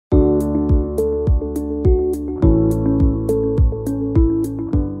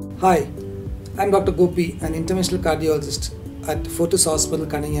Hi, I'm Dr. Gopi, an Interventional Cardiologist at Fortis Hospitals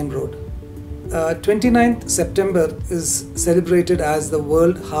Cunningham Road. 29th September is celebrated as the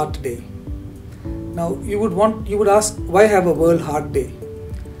World Heart Day. Now you would ask, why have a World Heart Day?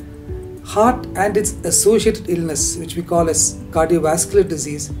 Heart and its associated illness, which we call as cardiovascular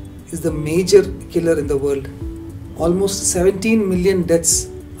disease, is the major killer in the world. Almost 17 million deaths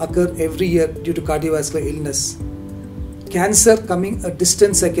occur every year due to cardiovascular illness. Cancer coming a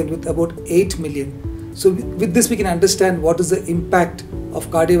distant second with about 8 million. So with this we can understand what is the impact of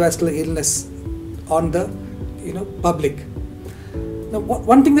cardiovascular illness on the public. Now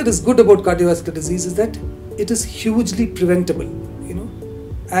one thing that is good about cardiovascular disease is that it is hugely preventable,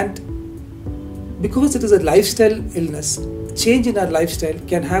 and because it is a lifestyle illness, change in our lifestyle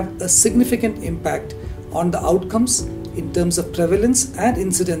can have a significant impact on the outcomes in terms of prevalence and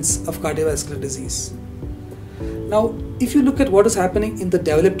incidence of cardiovascular disease. Now, if you look at what is happening in the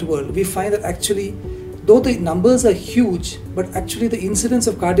developed world, we find that actually, though the numbers are huge, but actually the incidence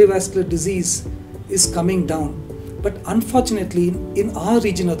of cardiovascular disease is coming down. But unfortunately, in our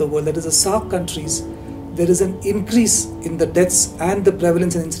region of the world, that is the SAARC countries, there is an increase in the deaths and the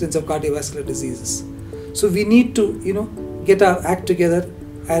prevalence and incidence of cardiovascular diseases. So we need to, get our act together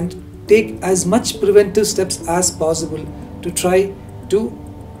and take as much preventive steps as possible to try to,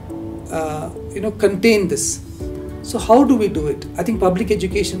 contain this. So how do we do it? I think public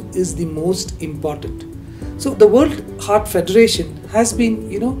education is the most important. So the World Heart Federation has been,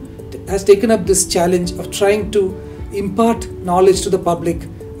 has taken up this challenge of trying to impart knowledge to the public,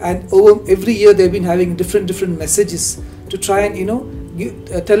 and every year they've been having different messages to try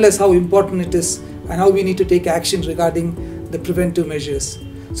and tell us how important it is and how we need to take action regarding the preventive measures.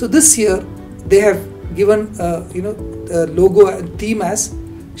 So this year they have given a logo and theme as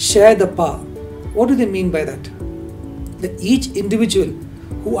 "Share the Power." What do they mean by that? That each individual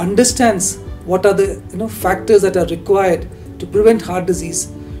who understands what are the factors that are required to prevent heart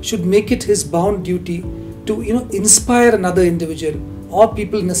disease should make it his bound duty to inspire another individual or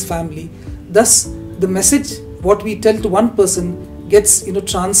people in his family. Thus the message what we tell to one person gets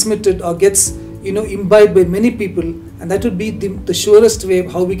transmitted or gets imbibed by many people, and that would be the surest way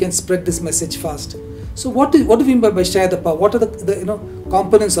of how we can spread this message fast. So what do we mean by share the power? What are the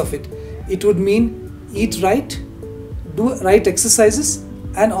components of it? It would mean eat right, do right exercises,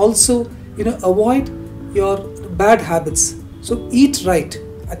 and also avoid your bad habits. So eat right.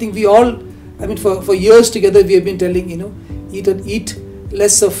 I think we all, for years together we have been telling eat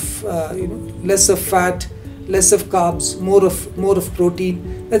less of fat, less of carbs, more of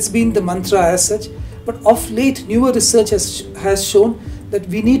protein. That's been the mantra as such. But of late, newer research has shown that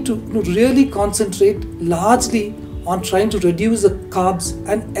we need to really concentrate largely on trying to reduce the carbs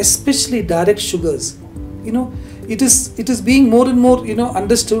and especially direct sugars. It is being more and more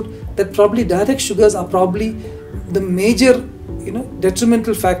understood that probably direct sugars are probably the major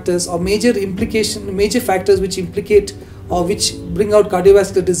detrimental factors or major factors which implicate or which bring out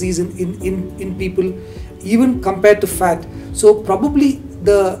cardiovascular disease in people, even compared to fat. So probably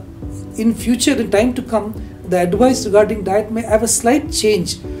in future, in time to come, the advice regarding diet may have a slight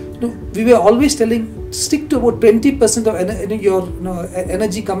change. We were always telling stick to about 20% of your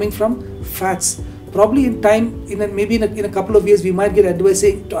energy coming from fats. Probably in time, in a couple of years, we might get advice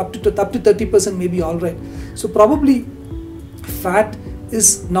saying up to 30% may be all right. So probably fat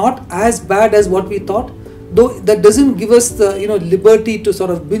is not as bad as what we thought, though that doesn't give us the liberty to sort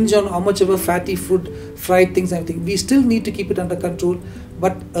of binge on how much of a fatty food, fried things, and everything. We still need to keep it under control,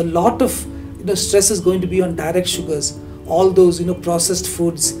 but a lot of stress is going to be on direct sugars, all those processed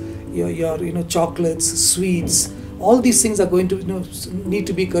foods, your chocolates, sweets. All these things are going to need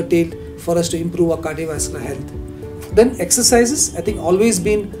to be curtailed for us to improve our cardiovascular health. Then exercises, I think, always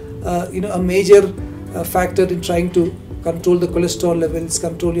been a major factor in trying to control the cholesterol levels,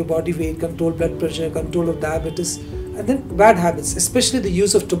 control your body weight, control blood pressure, control of diabetes. And then bad habits, especially the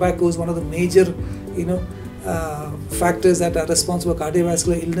use of tobacco, is one of the major factors that are responsible for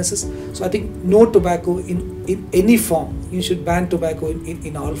cardiovascular illnesses. So I think no tobacco in any form. You should ban tobacco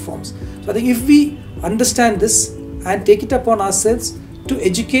in all forms. So I think if we understand this and take it upon ourselves to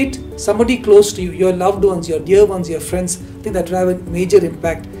educate somebody close to you, your loved ones, your dear ones, your friends, I think that will have a major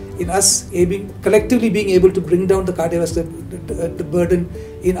impact in us collectively being able to bring down the cardiovascular burden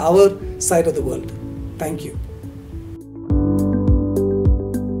in our side of the world. Thank you.